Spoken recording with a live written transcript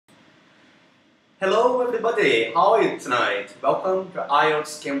Hello everybody, how are you tonight? Welcome to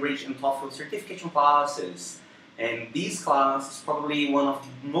Ielts, Cambridge and Toefl certification classes. And this class is probably one of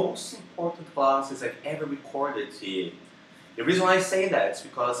the most important classes I've ever recorded to you. The reason why I say that is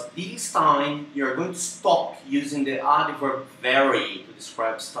because this time you're going to stop using the adverb very to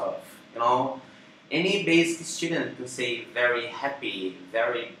describe stuff. Any basic student can say very happy,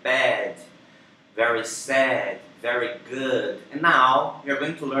 very bad, very sad, very good. And now we are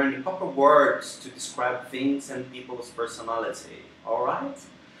going to learn the proper words to describe things and people's personality. Alright?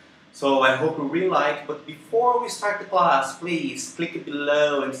 So I hope you really like, but before we start the class, please click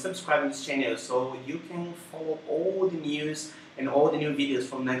below and subscribe to this channel so you can follow all the news and all the new videos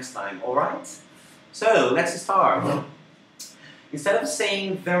from next time. Alright? So let's start. Instead of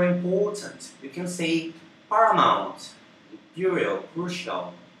saying very important, you can say paramount, imperial,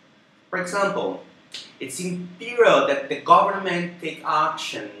 crucial. For example, it's imperial that the government take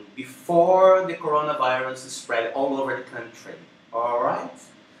action before the coronavirus is spread all over the country. Alright?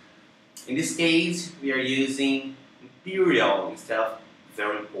 In this case, we are using imperial instead of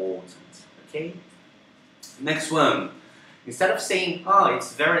very important. Okay? Next one. Instead of saying, oh,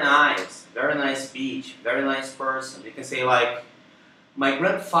 it's very nice beach, very nice person, you can say like, my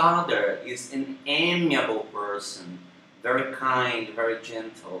grandfather is an amiable person, very kind, very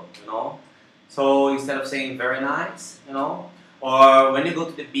gentle, So instead of saying very nice, or when you go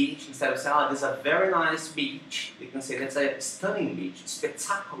to the beach, instead of saying, oh, this is a very nice beach, you can say that's a stunning beach,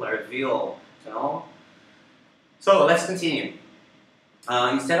 spectacular view, So let's continue.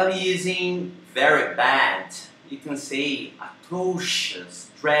 Instead of using very bad, you can say atrocious,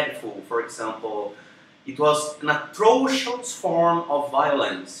 dreadful, for example. It was an atrocious form of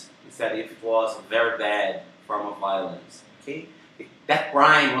violence, instead if it was a very bad form of violence. Okay? That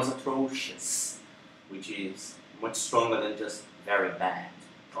crime was atrocious, which is much stronger than just very bad.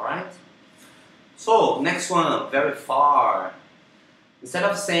 Alright? So, next one, very far. Instead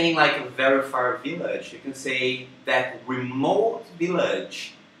of saying like a very far village, you can say that remote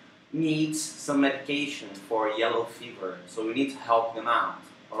village needs some medication for yellow fever, so we need to help them out.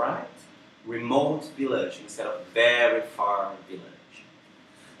 Alright? Remote village instead of very far village.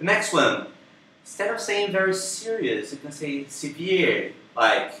 The next one, instead of saying very serious, you can say severe,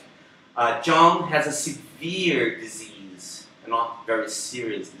 like John has a severe disease, and not very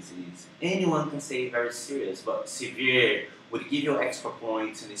serious disease. Anyone can say very serious, but severe would give you extra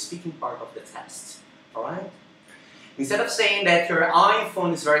points in the speaking part of the test. Alright? Instead of saying that your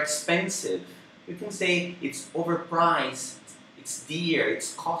iPhone is very expensive, you can say it's overpriced, it's dear,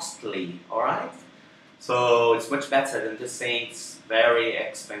 it's costly, alright? So it's much better than just saying it's very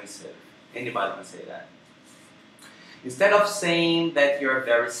expensive. Anybody can say that. Instead of saying that you're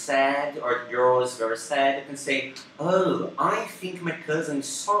very sad or the girl is very sad, you can say, oh, I think my cousin is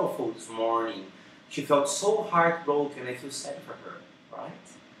sorrowful this morning. She felt so heartbroken, I feel sad for her, right?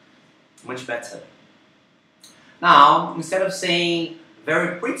 Much better. Now, instead of saying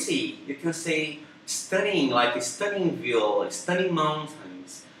very pretty, you can say stunning, like a stunning view, stunning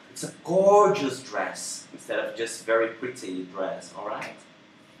mountains. It's a gorgeous dress, instead of just very pretty dress, alright?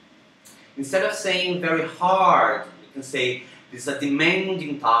 Instead of saying very hard, you can say this is a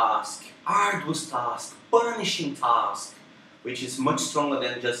demanding task, arduous task, punishing task, which is much stronger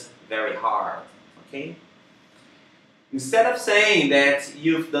than just very hard, okay? Instead of saying that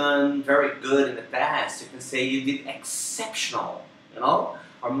you've done very good in the past, you can say you did exceptional, or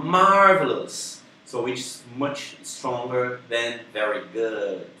marvelous. So which is much stronger than very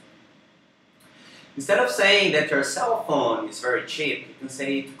good. Instead of saying that your cell phone is very cheap, you can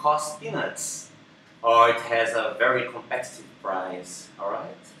say it costs peanuts, or it has a very competitive price,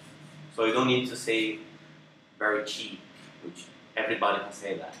 alright? So you don't need to say very cheap, which everybody can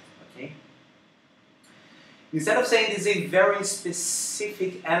say that, okay? Instead of saying this is a very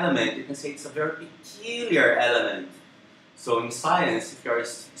specific element, you can say it's a very peculiar element. So in science, if you're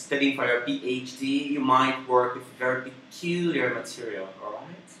studying for your PhD, you might work with very peculiar material, alright?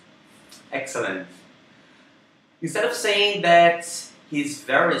 Excellent. Instead of saying that he's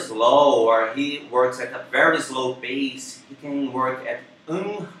very slow or he works at a very slow pace, he can work at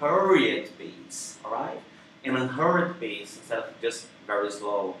unhurried pace, alright? An unhurried pace instead of just very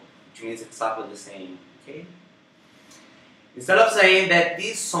slow, which means exactly the same, okay? Instead of saying that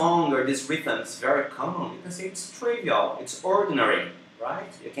this song or this rhythm is very common, you can say it's trivial, it's ordinary,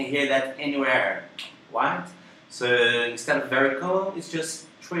 right? You can hear that anywhere, right? So instead of very common, it's just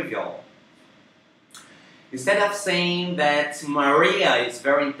trivial. Instead of saying that Maria is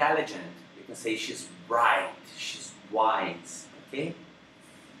very intelligent, you can say she's bright, she's wise, okay?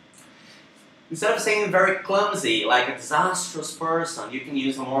 Instead of saying very clumsy, like a disastrous person, you can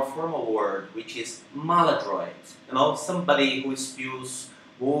use a more formal word, which is maladroit. You know, somebody who spills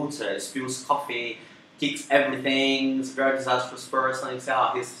water, spills coffee, kicks everything, is a very disastrous person. You say,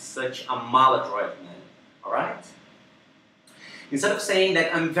 oh, he's such a maladroit man. Alright? Instead of saying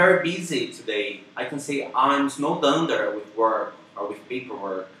that I'm very busy today, I can say I'm snowed under with work or with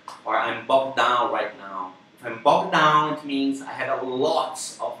paperwork, or I'm bogged down right now. If I'm bogged down, it means I have a lot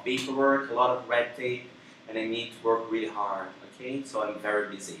of paperwork, a lot of red tape, and I need to work really hard, okay? So I'm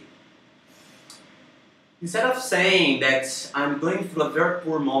very busy. Instead of saying that I'm going through a very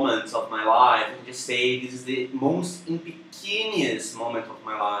poor moment of my life, I can just say this is the most impecunious moment of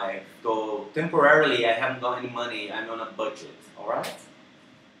my life. Though temporarily I haven't got any money, I'm on a budget, alright?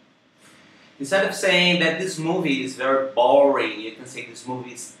 Instead of saying that this movie is very boring, you can say this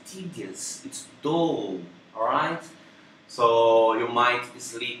movie is tedious, it's dull, alright? So you might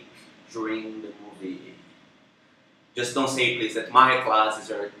sleep during the movie. Just don't say please that my class is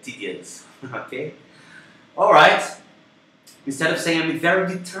very tedious, okay? Alright, instead of saying I'm very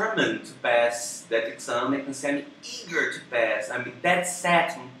determined to pass that exam, I can say I'm eager to pass, I'm dead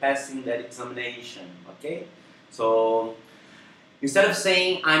set on passing that examination, okay? So, instead of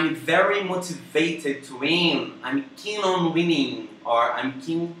saying I'm very motivated to win, I'm keen on winning, or I'm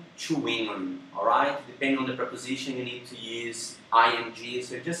keen to win, alright? Depending on the preposition, you need to use ing,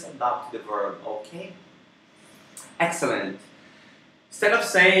 so just adapt the verb, okay? Excellent. Instead of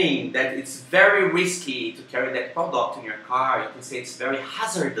saying that it's very risky to carry that product in your car, you can say it's very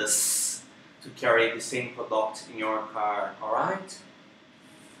hazardous to carry the same product in your car, alright?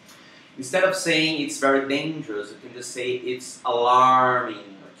 Instead of saying it's very dangerous, you can just say it's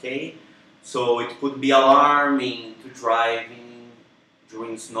alarming, okay? So it could be alarming to driving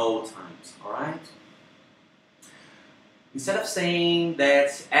during snow times, alright? Instead of saying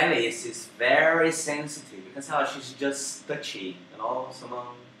that Alice is very sensitive, you can say, oh, she's just touchy, you know, someone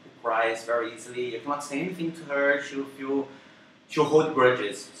who cries very easily. You cannot say anything to her, she'll hold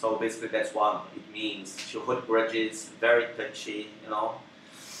grudges. So basically that's what it means. She'll hold grudges, very touchy, you know.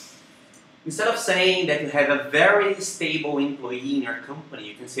 Instead of saying that you have a very stable employee in your company,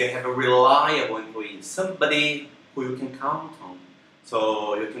 you can say you have a reliable employee, somebody who you can count on.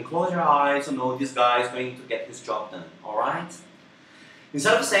 So you can close your eyes and know this guy is going to get his job done, alright?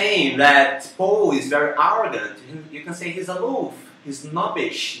 Instead of saying that Paul is very arrogant, you can say he's aloof, he's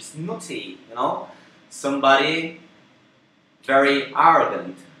snobbish, he's nutty, you know? Somebody very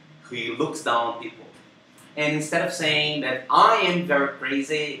arrogant, who looks down on people. And instead of saying that I am very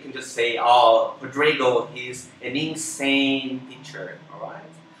crazy, you can just say, oh, Rodrigo, he's an insane teacher, alright?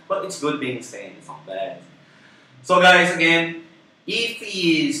 But it's good being insane, it's not bad. So guys, again, if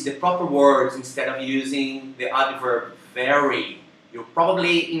you use the proper words instead of using the adverb very, you'll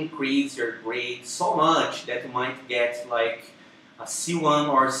probably increase your grade so much that you might get like a C1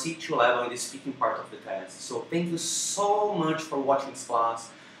 or C2 level in the speaking part of the test. So thank you so much for watching this class.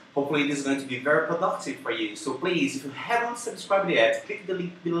 Hopefully this is going to be very productive for you. So please, if you haven't subscribed yet, click the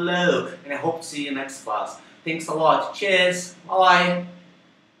link below and I hope to see you next class. Thanks a lot. Cheers. Bye.